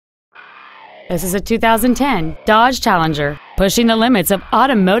This is a 2010 Dodge Challenger, pushing the limits of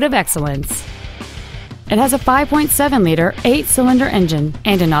automotive excellence. It has a 5.7-liter 8-cylinder engine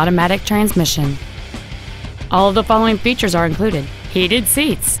and an automatic transmission. All of the following features are included: heated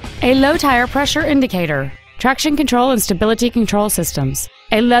seats, a low tire pressure indicator, traction control and stability control systems,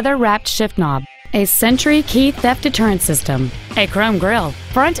 a leather-wrapped shift knob, a Sentry key theft deterrent system, a chrome grille,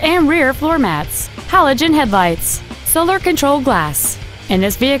 front and rear floor mats, halogen headlights, solar control glass, and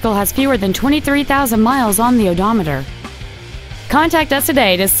this vehicle has fewer than 23,000 miles on the odometer. Contact us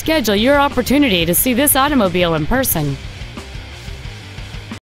today to schedule your opportunity to see this automobile in person.